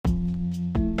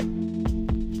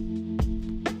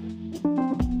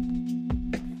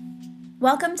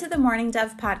Welcome to the Morning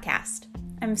Dove podcast.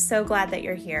 I'm so glad that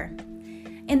you're here.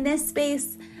 In this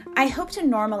space, I hope to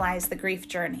normalize the grief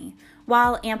journey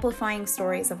while amplifying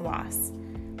stories of loss.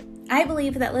 I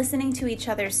believe that listening to each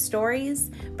other's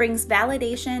stories brings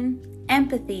validation,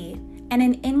 empathy, and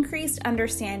an increased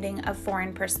understanding of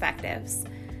foreign perspectives.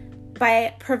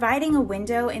 By providing a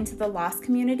window into the loss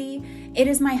community, it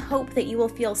is my hope that you will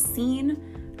feel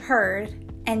seen, heard,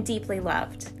 and deeply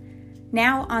loved.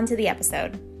 Now, on to the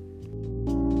episode.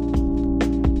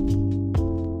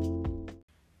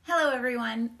 Hello,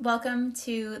 everyone. Welcome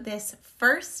to this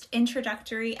first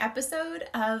introductory episode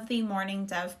of the Morning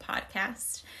Dove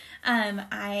podcast.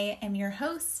 I am your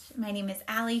host. My name is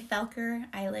Allie Felker.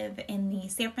 I live in the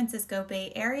San Francisco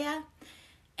Bay Area.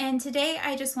 And today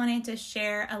I just wanted to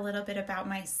share a little bit about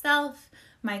myself,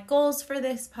 my goals for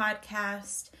this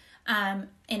podcast.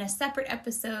 In a separate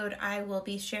episode, I will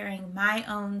be sharing my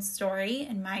own story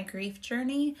and my grief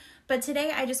journey. But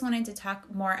today I just wanted to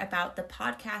talk more about the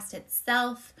podcast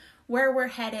itself, where we're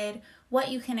headed,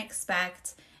 what you can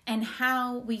expect, and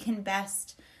how we can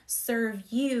best serve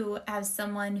you as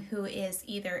someone who is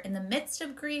either in the midst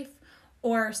of grief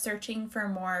or searching for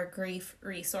more grief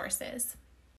resources.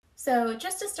 So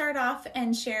just to start off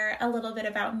and share a little bit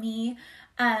about me,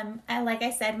 like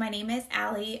I said, my name is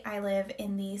Allie. I live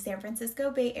in the San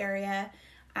Francisco Bay Area.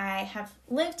 I have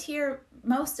lived here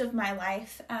most of my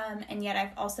life, and yet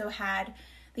I've also had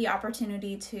the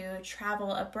opportunity to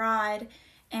travel abroad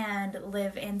and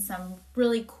live in some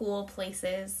really cool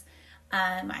places.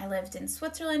 I lived in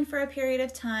Switzerland for a period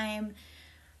of time.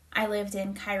 I lived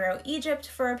in Cairo, Egypt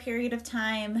for a period of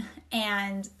time,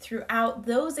 and throughout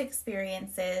those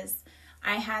experiences,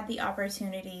 I had the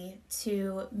opportunity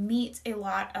to meet a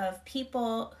lot of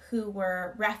people who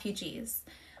were refugees,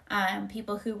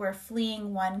 people who were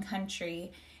fleeing one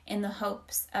country in the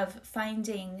hopes of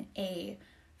finding a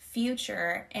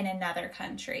future in another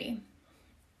country.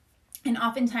 And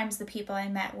oftentimes the people I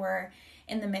met were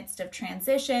in the midst of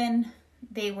transition.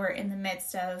 They were in the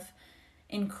midst of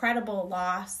incredible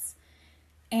loss.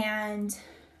 And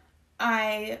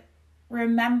I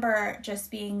remember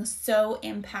just being so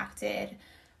impacted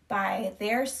by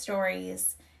their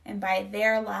stories and by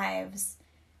their lives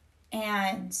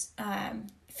and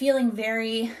feeling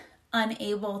very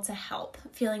unable to help,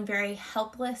 feeling very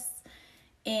helpless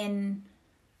in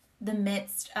the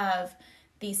midst of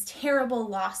these terrible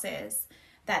losses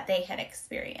that they had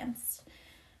experienced.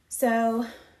 So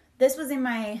this was in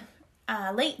my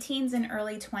late teens and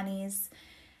early 20s.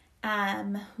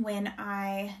 When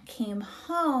I came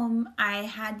home, I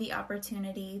had the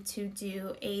opportunity to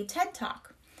do a TED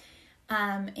Talk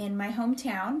in my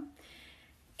hometown.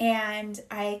 And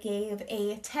I gave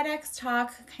a TEDx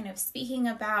talk kind of speaking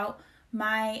about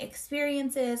my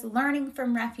experiences, learning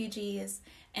from refugees,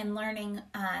 and learning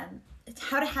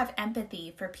how to have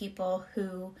empathy for people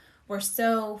who were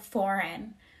so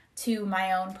foreign to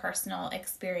my own personal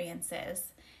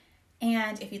experiences.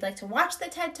 And if you'd like to watch the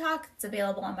TED Talk, it's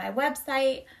available on my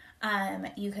website.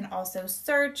 You can also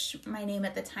search. My name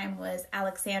at the time was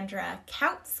Alexandra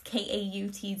Kautz,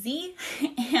 Kautz,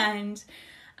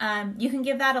 and you can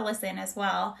give that a listen as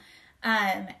well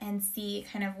and see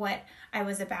kind of what I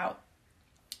was about.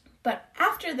 But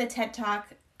after the TED Talk,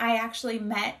 I actually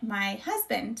met my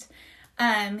husband.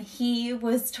 He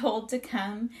was told to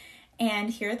come and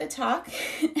hear the talk.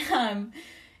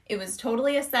 It was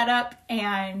totally a setup,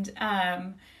 and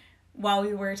while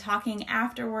we were talking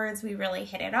afterwards, we really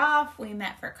hit it off. We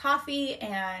met for coffee,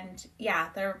 and yeah,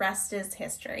 the rest is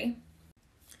history.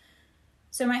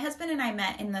 So my husband and I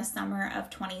met in the summer of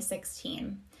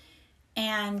 2016,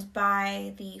 and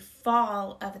by the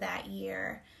fall of that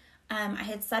year, I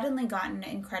had suddenly gotten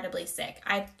incredibly sick.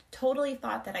 I totally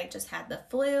thought that I just had the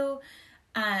flu.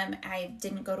 I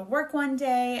didn't go to work one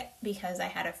day because I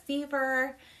had a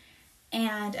fever.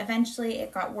 And eventually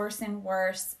it got worse and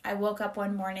worse. I woke up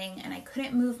one morning and I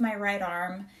couldn't move my right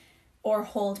arm or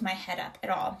hold my head up at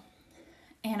all.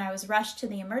 And I was rushed to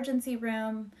the emergency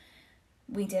room.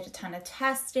 We did a ton of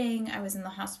testing. I was in the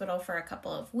hospital for a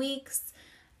couple of weeks.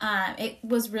 It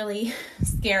was really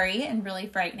scary and really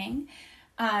frightening.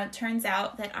 Turns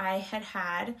out that I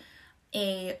had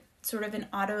a sort of an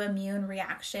autoimmune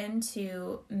reaction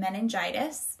to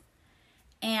meningitis.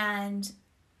 And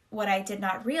what I did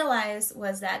not realize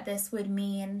was that this would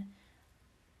mean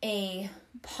a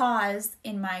pause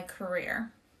in my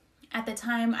career. At the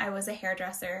time, I was a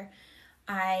hairdresser.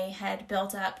 I had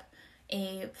built up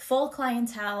a full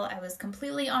clientele. I was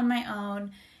completely on my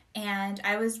own, and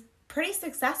I was pretty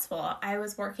successful. I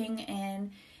was working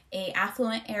in an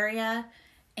affluent area,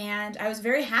 and I was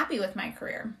very happy with my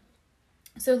career.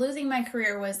 So losing my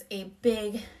career was a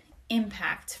big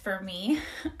impact for me.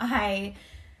 I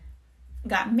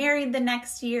got married the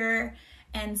next year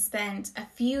and spent a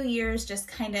few years just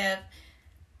kind of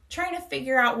trying to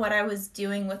figure out what I was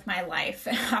doing with my life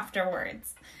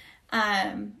afterwards.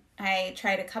 I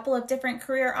tried a couple of different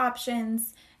career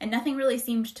options and nothing really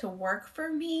seemed to work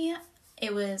for me.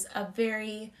 It was a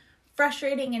very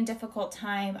frustrating and difficult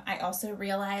time. I also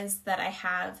realized that I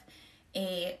have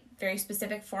a very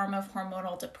specific form of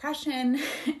hormonal depression,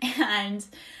 and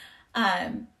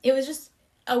it was just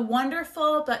a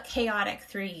wonderful but chaotic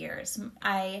 3 years.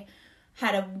 I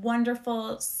had a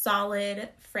wonderful, solid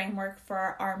framework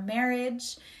for our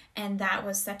marriage, and that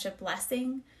was such a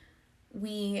blessing.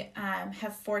 We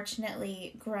have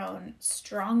fortunately grown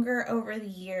stronger over the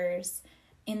years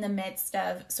in the midst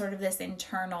of sort of this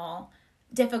internal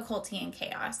difficulty and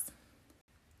chaos.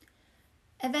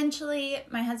 Eventually,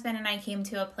 my husband and I came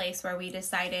to a place where we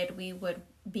decided we would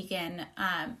begin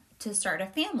to start a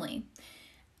family.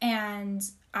 And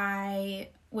I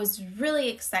was really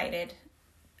excited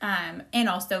and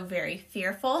also very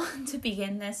fearful to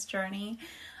begin this journey.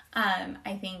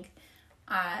 I think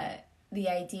the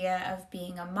idea of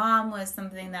being a mom was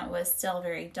something that was still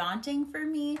very daunting for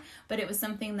me, but it was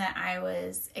something that I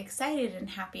was excited and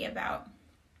happy about.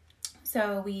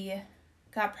 So we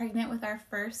got pregnant with our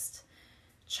first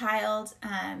child,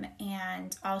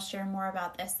 and I'll share more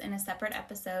about this in a separate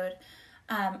episode.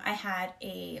 I had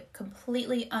a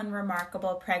completely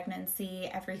unremarkable pregnancy.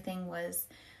 Everything was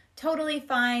totally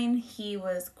fine. He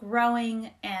was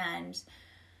growing and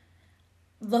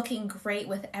looking great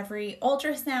with every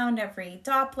ultrasound, every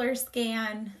Doppler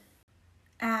scan.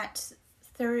 At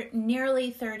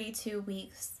nearly 32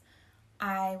 weeks,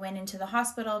 I went into the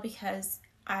hospital because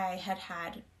I had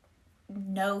had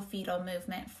no fetal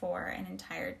movement for an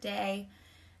entire day,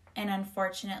 and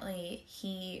unfortunately,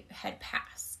 he had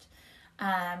passed.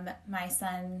 My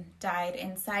son died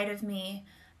inside of me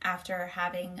after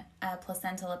having a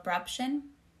placental abruption,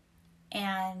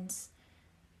 and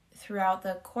throughout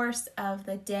the course of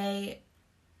the day,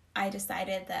 I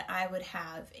decided that I would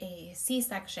have a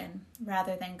C-section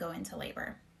rather than go into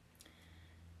labor.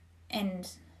 And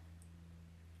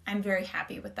I'm very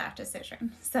happy with that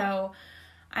decision. So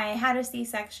I had a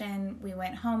C-section, we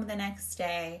went home the next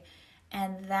day,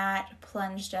 and that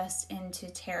plunged us into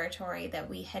territory that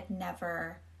we had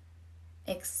never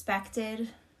expected.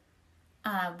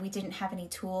 We didn't have any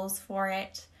tools for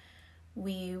it.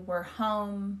 We were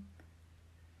home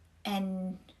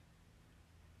and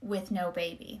with no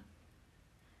baby.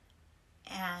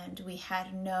 And we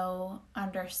had no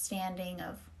understanding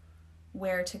of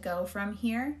where to go from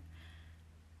here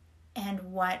and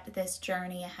what this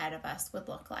journey ahead of us would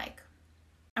look like.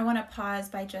 I want to pause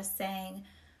by just saying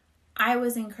I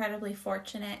was incredibly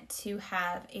fortunate to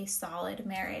have a solid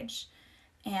marriage,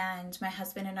 and my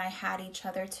husband and I had each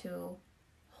other to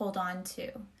hold on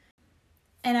to.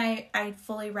 And I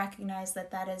fully recognize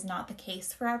that that is not the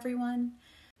case for everyone.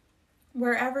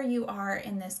 Wherever you are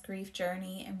in this grief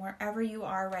journey and wherever you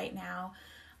are right now,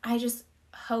 I just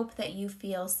hope that you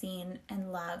feel seen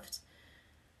and loved.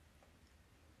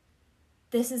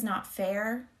 This is not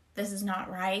fair. This is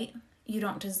not right. You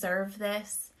don't deserve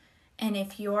this. And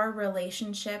if your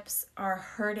relationships are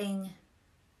hurting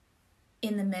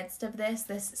in the midst of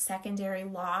this secondary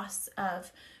loss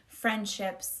of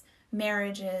friendships,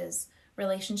 marriages,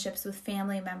 relationships with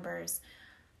family members,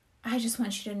 I just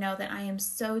want you to know that I am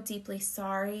so deeply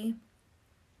sorry.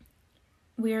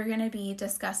 We are going to be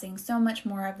discussing so much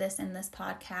more of this in this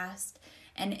podcast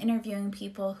and interviewing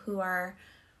people who are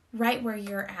right where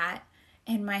you're at.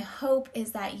 And my hope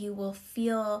is that you will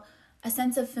feel a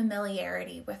sense of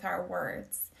familiarity with our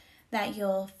words, that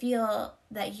you'll feel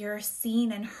that you're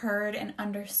seen and heard and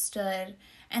understood,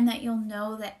 and that you'll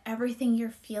know that everything you're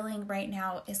feeling right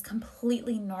now is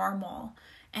completely normal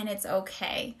and it's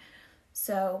okay.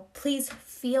 So please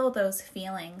feel those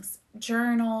feelings.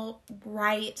 Journal,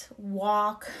 write,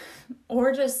 walk,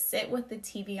 or just sit with the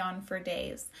TV on for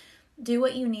days. Do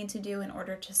what you need to do in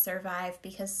order to survive,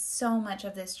 because so much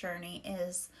of this journey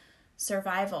is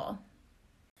survival.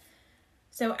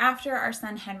 So after our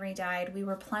son Henry died, we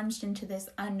were plunged into this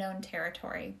unknown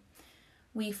territory.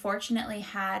 We fortunately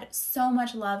had so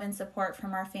much love and support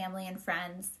from our family and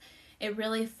friends. It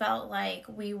really felt like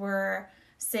we were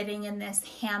sitting in this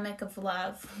hammock of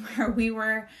love where we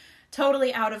were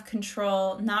totally out of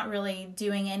control, not really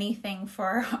doing anything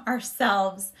for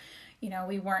ourselves. You know,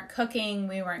 we weren't cooking,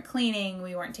 we weren't cleaning,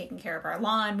 we weren't taking care of our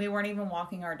lawn, we weren't even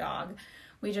walking our dog.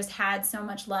 We just had so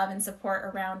much love and support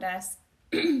around us.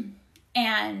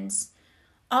 And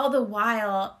all the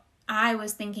while, I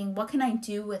was thinking, what can I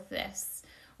do with this?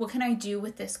 what can I do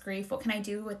with this grief? What can I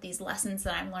do with these lessons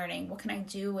that I'm learning? What can I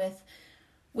do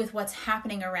with what's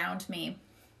happening around me?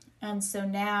 And so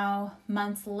now,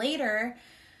 months later,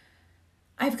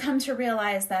 I've come to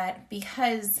realize that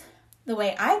because the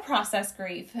way I process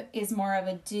grief is more of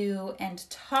a do and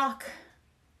talk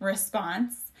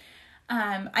response,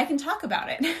 I can talk about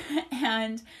it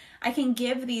and I can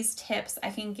give these tips. I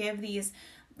can give these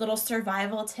little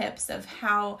survival tips of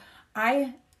how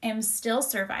I am still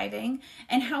surviving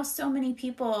and how so many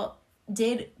people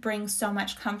did bring so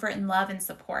much comfort and love and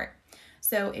support.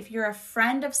 So if you're a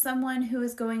friend of someone who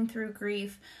is going through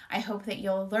grief, I hope that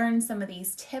you'll learn some of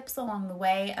these tips along the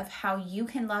way of how you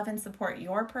can love and support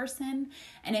your person.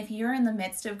 And if you're in the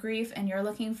midst of grief and you're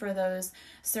looking for those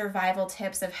survival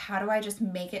tips of how do I just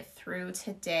make it through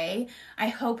today, I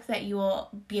hope that you will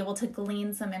be able to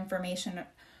glean some information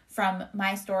from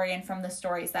my story and from the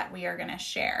stories that we are going to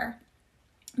share.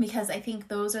 Because I think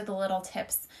those are the little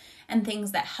tips and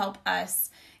things that help us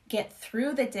get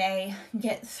through the day,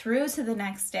 get through to the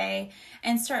next day,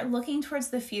 and start looking towards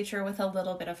the future with a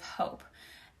little bit of hope.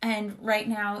 And right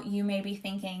now you may be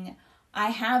thinking,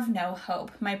 I have no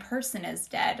hope. My person is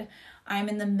dead. I'm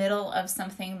in the middle of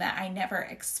something that I never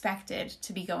expected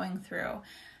to be going through.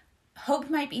 Hope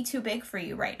might be too big for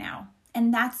you right now,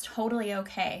 and that's totally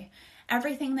okay.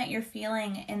 Everything that you're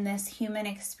feeling in this human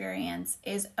experience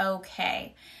is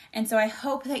okay. And so I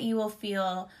hope that you will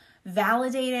feel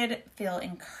validated, feel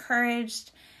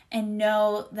encouraged, and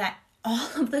know that all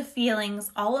of the feelings,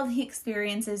 all of the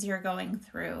experiences you're going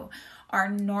through are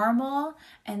normal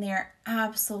and they're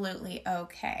absolutely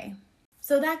okay.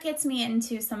 So that gets me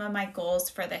into some of my goals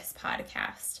for this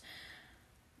podcast.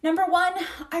 Number one,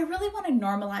 I really want to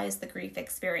normalize the grief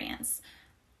experience.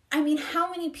 I mean, how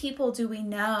many people do we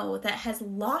know that has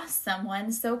lost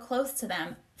someone so close to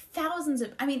them?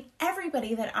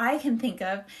 Everybody that I can think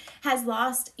of has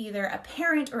lost either a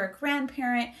parent or a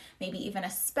grandparent, maybe even a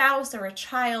spouse or a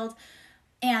child.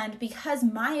 And because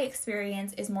my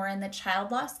experience is more in the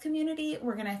child loss community,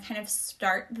 we're going to kind of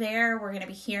start there. We're going to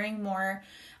be hearing more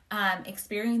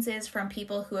experiences from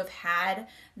people who have had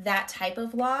that type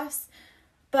of loss.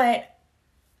 But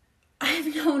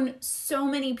I've known so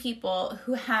many people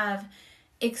who have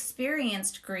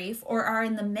experienced grief or are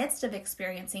in the midst of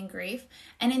experiencing grief,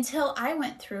 and until I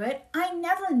went through it, I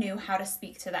never knew how to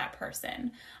speak to that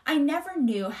person. I never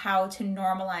knew how to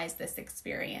normalize this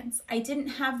experience. I didn't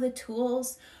have the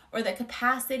tools or the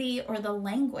capacity or the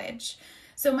language.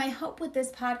 So my hope with this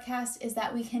podcast is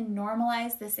that we can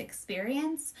normalize this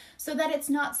experience so that it's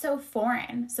not so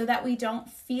foreign, so that we don't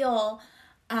feel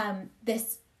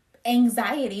this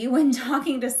anxiety when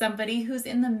talking to somebody who's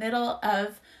in the middle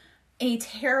of a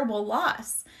terrible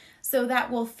loss, so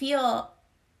that we'll be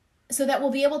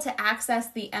able to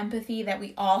access the empathy that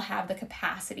we all have the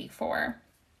capacity for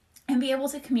and be able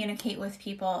to communicate with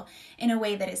people in a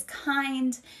way that is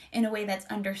kind, in a way that's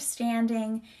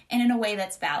understanding, and in a way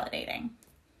that's validating.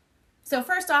 So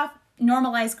first off,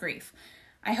 normalize grief.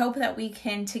 I hope that we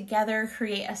can together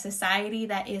create a society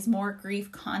that is more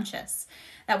grief conscious,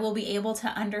 that will be able to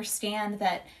understand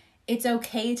that it's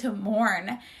okay to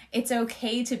mourn, it's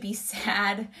okay to be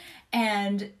sad,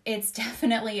 and it's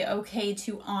definitely okay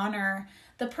to honor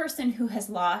the person who has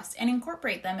lost and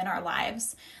incorporate them in our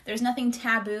lives. There's nothing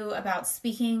taboo about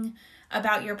speaking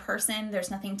about your person.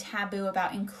 There's nothing taboo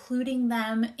about including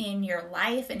them in your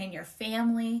life and in your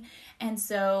family. And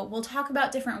so we'll talk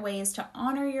about different ways to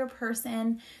honor your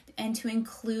person and to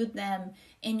include them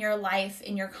in your life,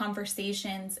 in your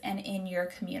conversations, and in your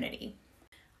community.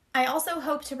 I also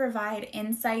hope to provide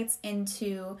insights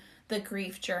into the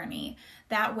grief journey.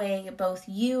 That way, both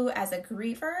you as a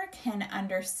griever can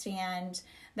understand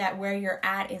that where you're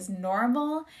at is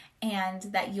normal and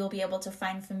that you'll be able to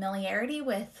find familiarity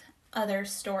with other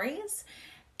stories.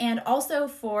 And also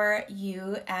for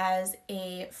you as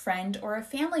a friend or a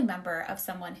family member of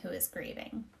someone who is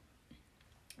grieving.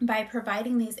 By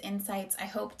providing these insights, I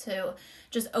hope to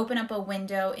just open up a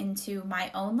window into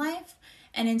my own life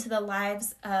and into the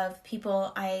lives of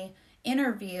people I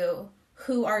interview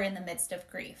who are in the midst of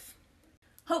grief.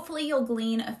 Hopefully you'll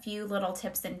glean a few little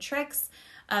tips and tricks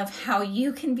of how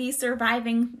you can be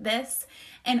surviving this,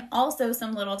 and also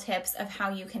some little tips of how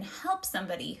you can help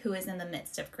somebody who is in the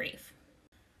midst of grief.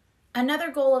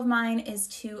 Another goal of mine is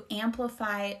to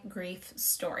amplify grief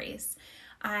stories.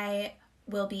 I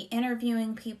will be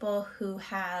interviewing people who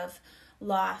have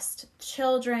lost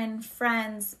children,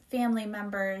 friends, family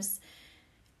members,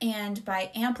 and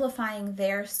by amplifying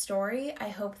their story, I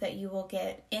hope that you will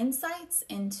get insights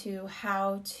into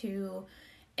how to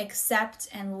accept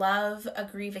and love a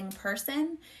grieving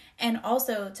person, and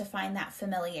also to find that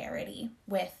familiarity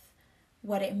with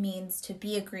what it means to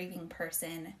be a grieving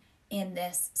person in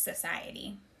this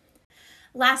society.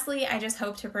 Lastly, I just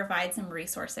hope to provide some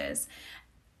resources.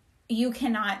 You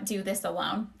cannot do this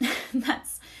alone.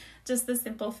 That's just the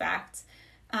simple fact.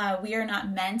 We are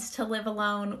not meant to live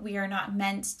alone. We are not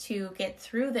meant to get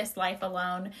through this life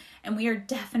alone. And we are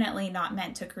definitely not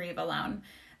meant to grieve alone.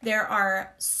 There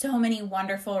are so many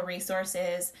wonderful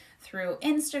resources through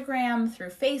Instagram,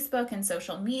 through Facebook and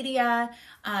social media,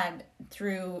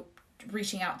 through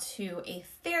reaching out to a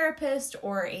therapist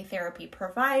or a therapy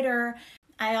provider.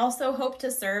 I also hope to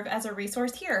serve as a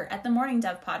resource here at the Morning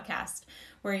Dove podcast,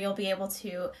 where you'll be able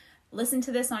to listen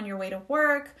to this on your way to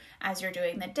work, as you're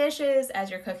doing the dishes, as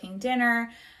you're cooking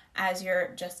dinner, as you're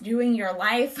just doing your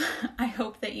life. I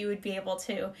hope that you would be able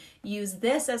to use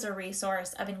this as a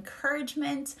resource of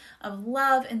encouragement, of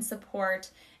love and support,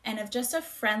 and of just a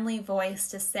friendly voice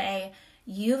to say,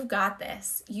 you've got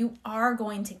this. You are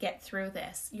going to get through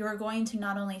this. You're going to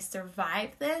not only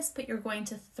survive this, but you're going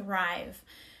to thrive.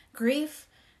 Grief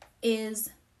is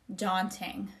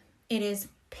daunting. It is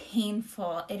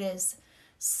painful. It is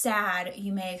sad.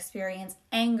 You may experience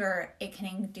anger. It can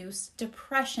induce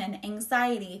depression,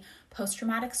 anxiety,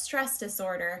 post-traumatic stress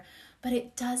disorder, but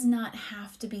it does not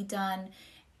have to be done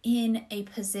in a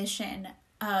position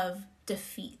of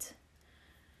defeat.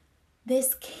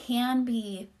 This can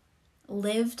be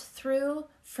lived through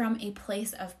from a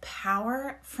place of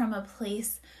power, from a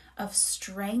place of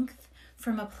strength,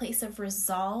 from a place of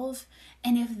resolve,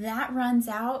 and if that runs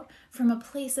out, from a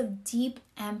place of deep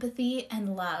empathy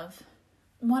and love.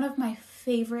 One of my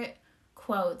favorite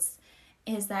quotes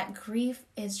is that grief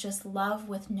is just love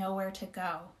with nowhere to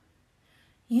go.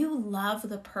 You love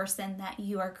the person that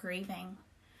you are grieving.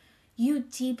 You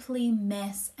deeply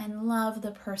miss and love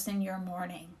the person you're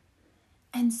mourning.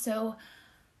 And so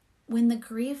when the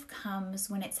grief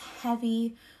comes, when it's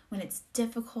heavy, when it's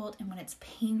difficult, and when it's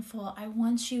painful, I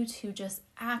want you to just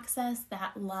access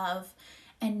that love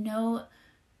and know,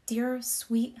 dear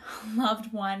sweet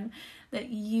loved one, that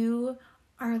you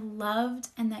are loved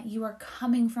and that you are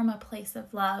coming from a place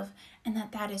of love, and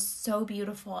that is so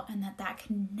beautiful, and that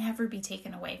can never be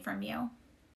taken away from you.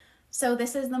 So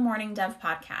this is the Morning Dove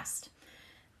podcast.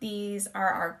 These are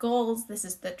our goals. This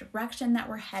is the direction that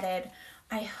we're headed.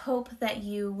 I hope that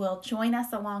you will join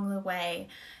us along the way.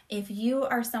 If you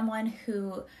are someone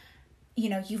who,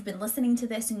 you've been listening to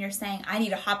this and you're saying, I need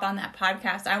to hop on that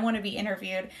podcast, I want to be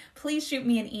interviewed, please shoot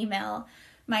me an email.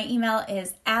 My email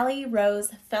is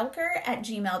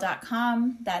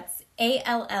allierosefelker@gmail.com. That's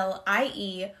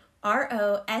ALLIEROSE,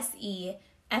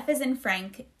 F as in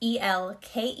Frank,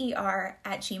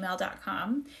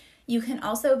 ELKER@gmail.com. You can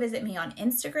also visit me on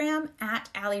Instagram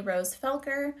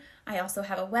 @AllieRoseFelker. I also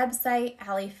have a website,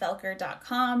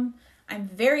 alliefelker.com. I'm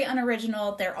very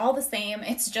unoriginal. They're all the same.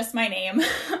 It's just my name.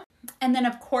 And then,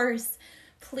 of course,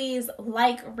 please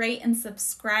like, rate, and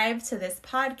subscribe to this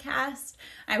podcast.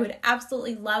 I would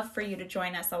absolutely love for you to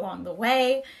join us along the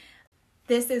way.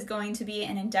 This is going to be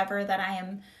an endeavor that I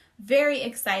am very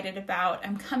excited about.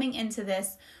 I'm coming into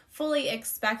this fully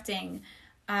expecting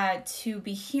to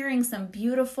be hearing some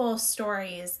beautiful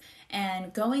stories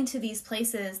and going to these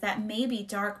places that may be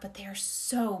dark, but they are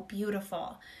so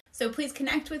beautiful. So please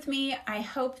connect with me. I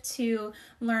hope to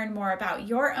learn more about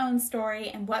your own story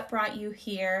and what brought you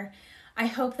here. I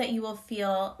hope that you will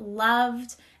feel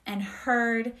loved and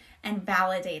heard and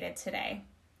validated today.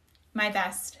 My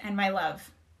best and my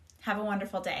love. Have a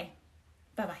wonderful day.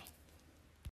 Bye-bye.